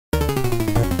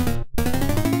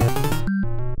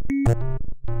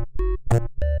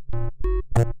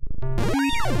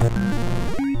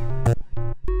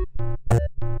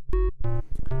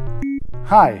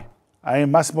Hi, I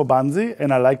am Massimo Banzi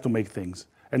and I like to make things.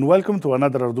 And welcome to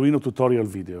another Arduino tutorial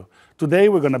video. Today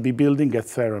we're going to be building a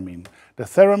Theremin. The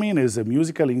Theremin is a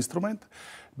musical instrument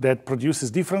that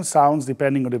produces different sounds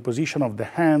depending on the position of the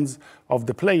hands of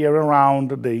the player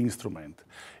around the instrument.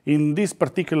 In this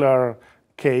particular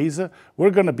case,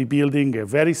 we're going to be building a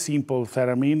very simple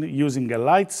Theremin using a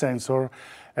light sensor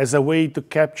as a way to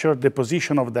capture the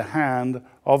position of the hand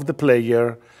of the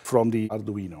player from the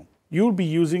Arduino. You'll be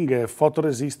using a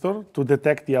photoresistor to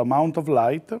detect the amount of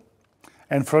light,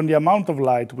 and from the amount of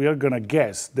light we are going to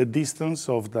guess the distance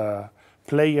of the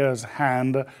player's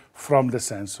hand from the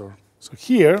sensor. So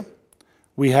here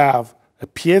we have a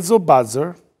piezo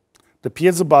buzzer. The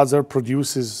piezo buzzer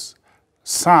produces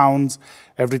sounds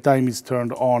every time it's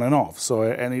turned on and off. So,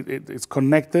 and it's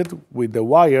connected with the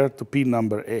wire to pin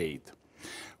number 8.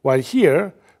 While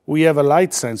here we have a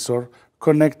light sensor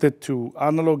connected to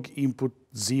analog input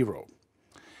 0.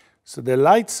 So the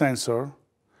light sensor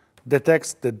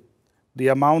detects the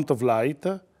amount of light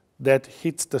that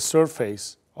hits the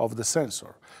surface of the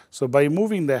sensor. So by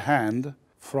moving the hand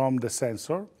from the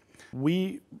sensor,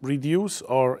 we reduce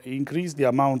or increase the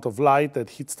amount of light that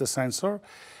hits the sensor,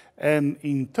 and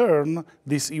in turn,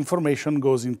 this information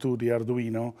goes into the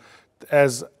Arduino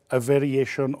as a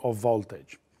variation of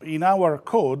voltage. In our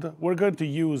code, we're going to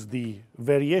use the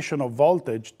variation of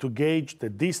voltage to gauge the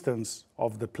distance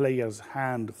of the player's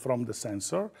hand from the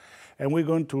sensor, and we're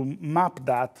going to map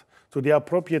that to the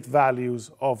appropriate values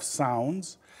of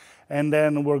sounds, and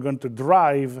then we're going to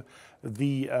drive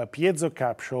the piezo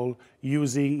capsule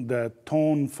using the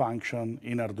tone function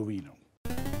in Arduino.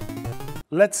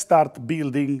 Let's start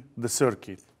building the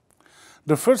circuit.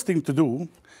 The first thing to do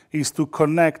is to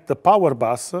connect the power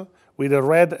bus with a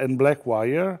red and black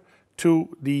wire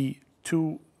to the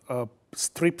two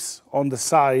strips on the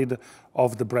side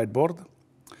of the breadboard.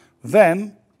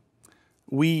 Then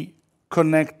we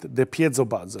connect the piezo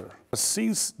buzzer.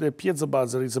 Since the piezo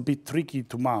buzzer is a bit tricky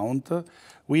to mount,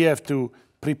 we have to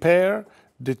prepare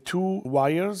the two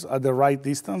wires at the right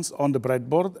distance on the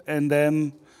breadboard and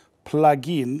then plug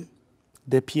in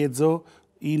the piezo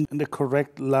in the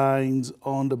correct lines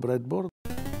on the breadboard.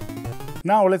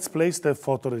 Now let's place the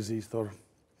photoresistor.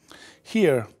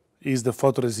 Here is the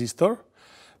photoresistor.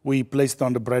 We place it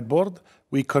on the breadboard.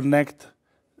 We connect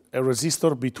a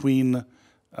resistor between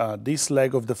this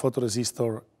leg of the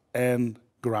photoresistor and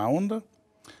ground.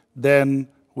 Then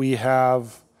we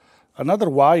have another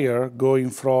wire going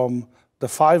from the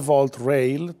 5-volt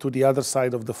rail to the other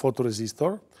side of the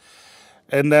photoresistor.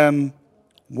 And then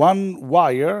one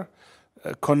wire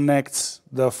connects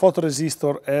the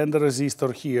photoresistor and the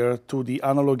resistor here to the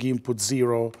analog input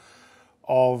 0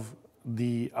 of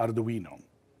the Arduino.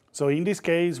 So in this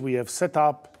case, we have set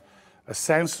up a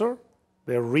sensor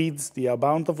that reads the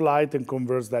amount of light and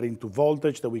converts that into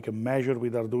voltage that we can measure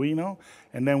with Arduino.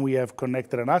 And then we have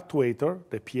connected an actuator,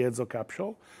 the piezo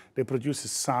capsule, that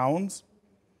produces sounds.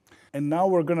 And now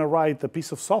we're going to write a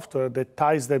piece of software that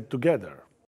ties them together.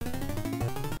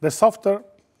 The software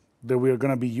that we're going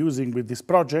to be using with this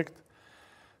project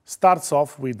starts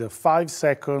off with a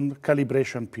 5-second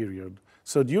calibration period.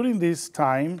 So during this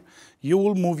time, you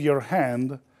will move your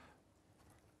hand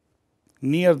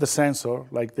near the sensor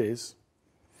like this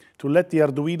to let the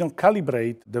Arduino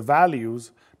calibrate the values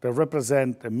that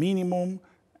represent the minimum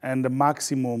and the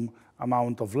maximum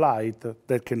amount of light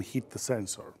that can hit the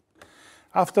sensor.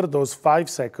 After those 5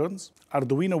 seconds,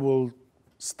 Arduino will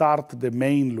start the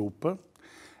main loop.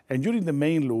 And during the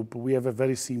main loop, we have a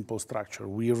very simple structure.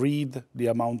 We read the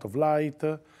amount of light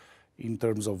in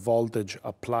terms of voltage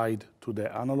applied to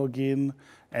the analog in,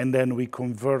 and then we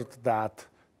convert that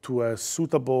to a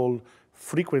suitable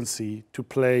frequency to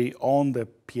play on the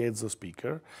piezo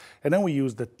speaker, and then we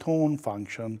use the tone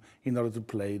function in order to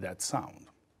play that sound.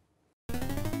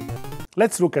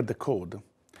 Let's look at the code.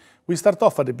 We start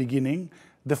off at the beginning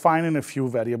defining a few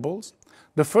variables.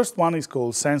 The first one is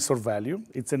called sensor value.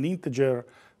 It's an integer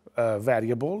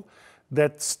variable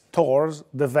that stores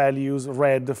the values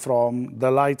read from the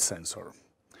light sensor.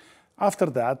 After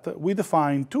that, we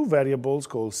define two variables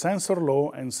called sensor low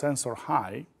and sensor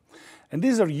high, and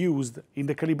these are used in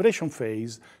the calibration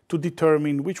phase to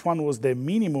determine which one was the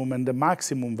minimum and the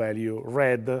maximum value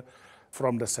read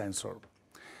from the sensor.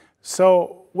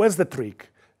 So where's the trick?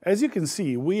 As you can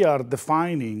see, we are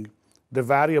defining the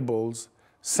variables.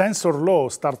 Sensor low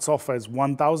starts off as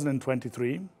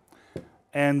 1023,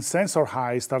 and sensor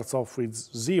high starts off with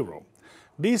 0.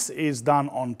 This is done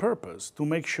on purpose to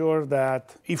make sure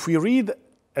that if we read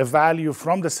a value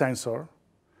from the sensor,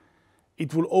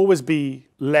 it will always be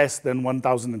less than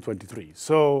 1023.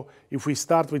 So if we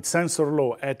start with sensor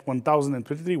low at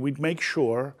 1023, we'd make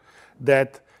sure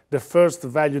that the first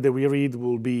value that we read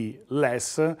will be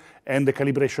less and the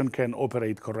calibration can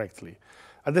operate correctly.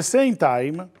 At the same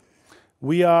time,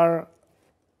 we are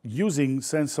using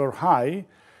sensor high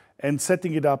and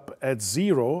setting it up at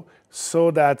 0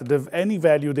 so that any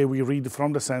value that we read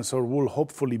from the sensor will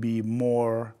hopefully be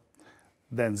more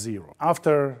than 0.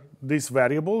 After these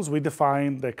variables, we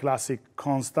define the classic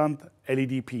constant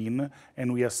LED pin,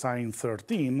 and we assign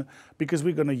 13 because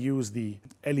we're going to use the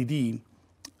LED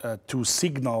to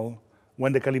signal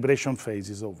when the calibration phase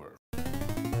is over.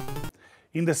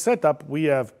 In the setup, we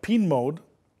have pin mode,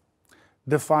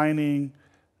 defining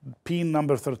pin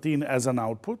number 13 as an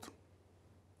output.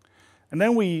 And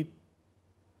then we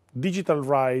digital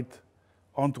write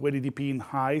onto LED pin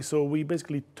high, so we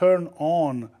basically turn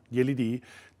on the LED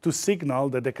to signal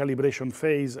that the calibration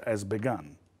phase has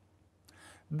begun.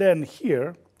 Then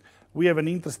here, we have an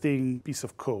interesting piece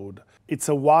of code. It's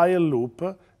a while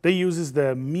loop that uses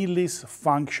the millis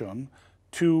function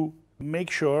to make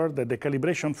sure that the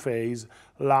calibration phase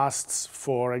lasts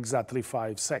for exactly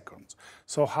 5 seconds.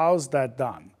 So how's that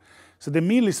done? So the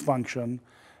millis function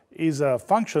is a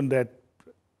function that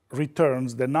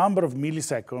returns the number of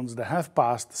milliseconds that have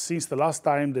passed since the last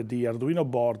time that the Arduino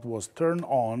board was turned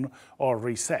on or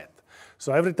reset.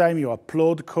 So every time you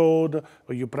upload code,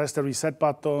 or you press the reset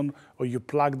button, or you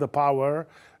plug the power,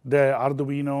 the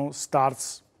Arduino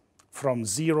starts from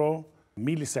 0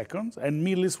 milliseconds, and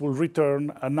millis will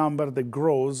return a number that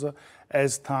grows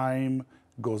as time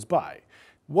goes by.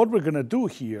 What we're going to do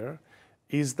here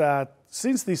is that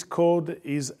since this code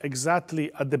is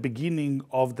exactly at the beginning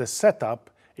of the setup,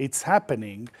 it's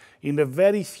happening in a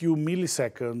very few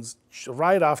milliseconds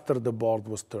right after the board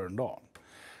was turned on.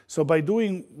 So by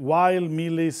doing while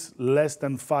millis less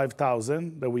than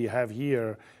 5,000 that we have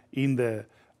here in the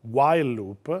while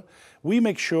loop, we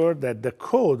make sure that the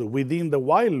code within the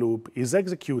while loop is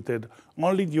executed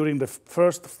only during the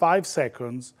first 5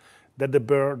 seconds that the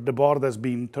board has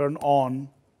been turned on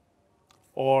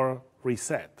or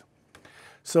reset.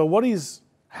 So what is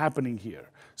happening here?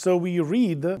 So we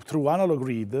read, through analog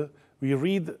read, we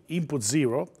read input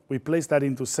 0, we place that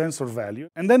into sensor value,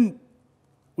 and then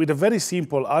with a very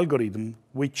simple algorithm,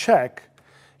 we check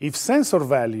if sensor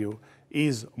value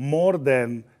is more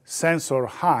than sensor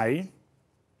high,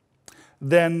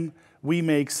 then we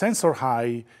make sensor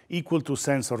high equal to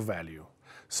sensor value.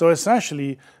 So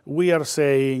essentially, we are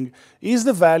saying, is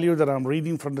the value that I'm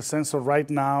reading from the sensor right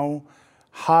now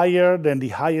higher than the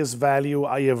highest value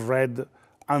I have read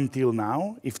until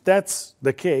now? If that's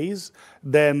the case,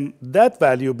 then that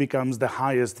value becomes the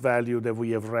highest value that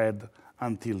we have read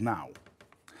until now.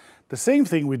 The same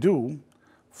thing we do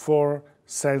for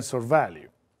sensor value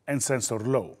and sensor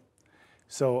low.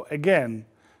 So again,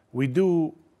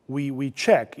 we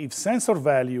check if sensor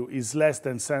value is less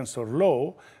than sensor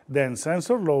low, then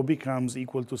sensor low becomes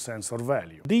equal to sensor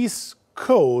value. This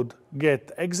code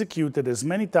gets executed as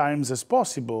many times as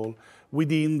possible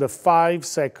within the 5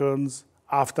 seconds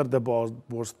after the board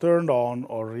was turned on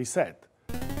or reset.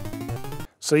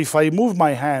 So if I move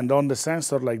my hand on the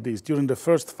sensor like this during the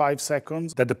first 5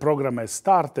 seconds that the program has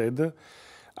started,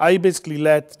 I basically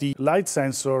let the light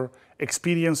sensor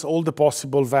experience all the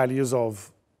possible values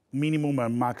of minimum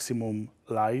and maximum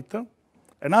light.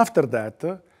 And after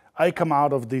that, I come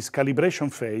out of this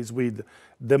calibration phase with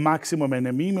the maximum and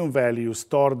the minimum value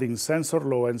stored in sensor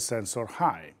low and sensor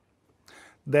high.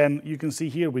 Then you can see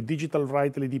here with digital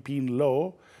write LED pin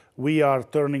low, we are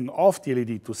turning off the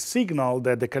LED to signal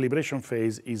that the calibration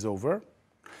phase is over.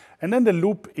 And then the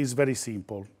loop is very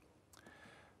simple.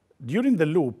 During the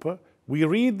loop, we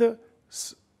read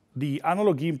the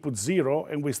analog input 0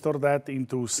 and we store that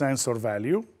into sensor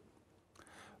value.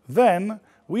 Then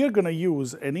we are going to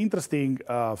use an interesting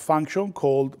function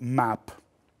called map,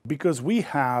 because we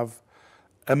have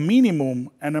a minimum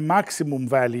and a maximum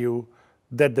value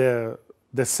that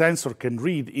the sensor can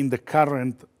read in the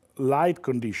current light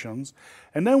conditions,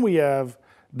 and then we have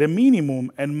the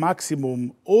minimum and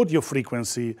maximum audio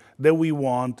frequency that we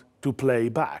want to play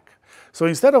back. So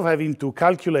instead of having to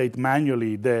calculate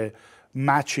manually the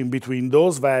matching between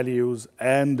those values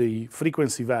and the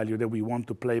frequency value that we want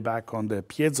to play back on the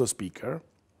piezo speaker,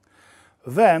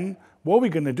 then what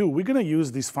we're going to do, we're going to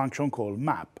use this function called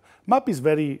map. Map is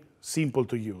very simple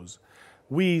to use.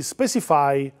 We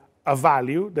specify a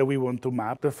value that we want to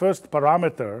map. The first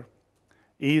parameter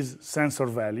is sensor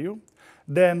value.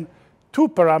 Then 2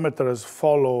 parameters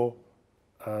follow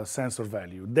sensor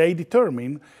value. They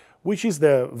determine which is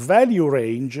the value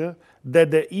range that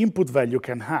the input value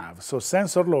can have. So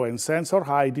sensor low and sensor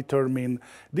high determine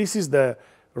this is the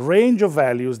range of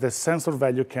values that sensor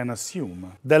value can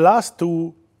assume. The last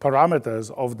 2 parameters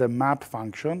of the map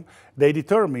function, they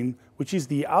determine which is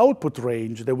the output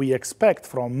range that we expect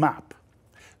from map.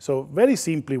 So very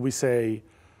simply, we say,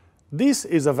 this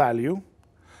is a value.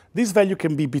 This value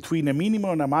can be between a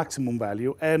minimum and a maximum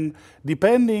value, and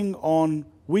depending on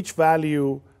which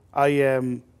value I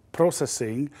am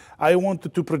processing, I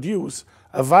want to produce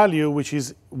a value which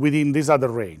is within this other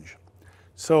range.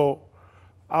 So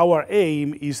our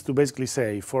aim is to basically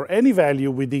say, for any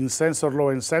value within sensor low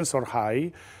and sensor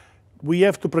high, we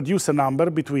have to produce a number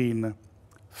between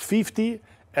 50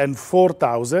 and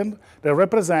 4,000 that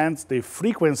represents the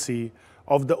frequency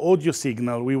of the audio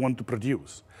signal we want to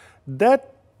produce.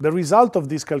 The result of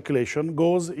this calculation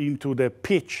goes into the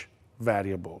pitch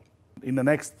variable. In the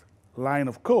next line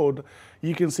of code,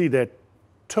 you can see that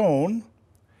tone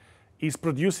is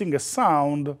producing a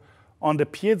sound on the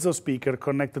piezo speaker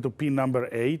connected to pin number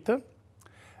 8,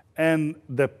 and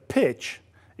the pitch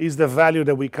is the value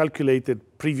that we calculated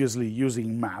previously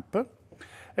using map,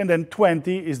 and then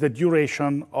 20 is the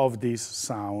duration of this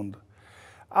sound.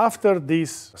 After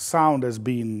this sound has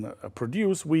been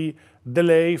produced, we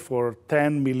delay for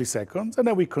 10 milliseconds, and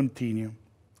then we continue.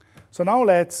 So now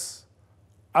let's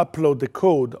upload the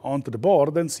code onto the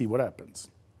board and see what happens.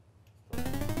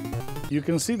 You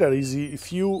can see that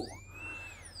if you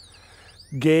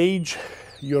gauge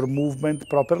your movement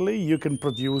properly, you can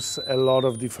produce a lot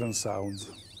of different sounds.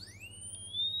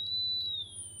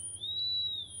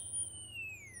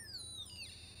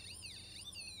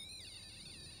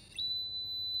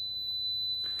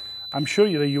 I'm sure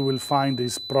you will find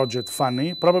this project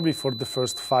funny, probably for the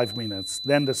first 5 minutes.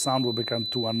 Then the sound will become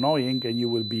too annoying and you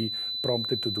will be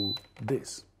prompted to do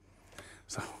this.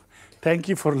 So, thank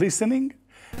you for listening.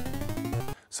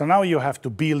 So now you have to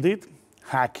build it,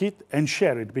 hack it, and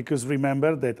share it, because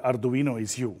remember that Arduino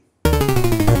is you.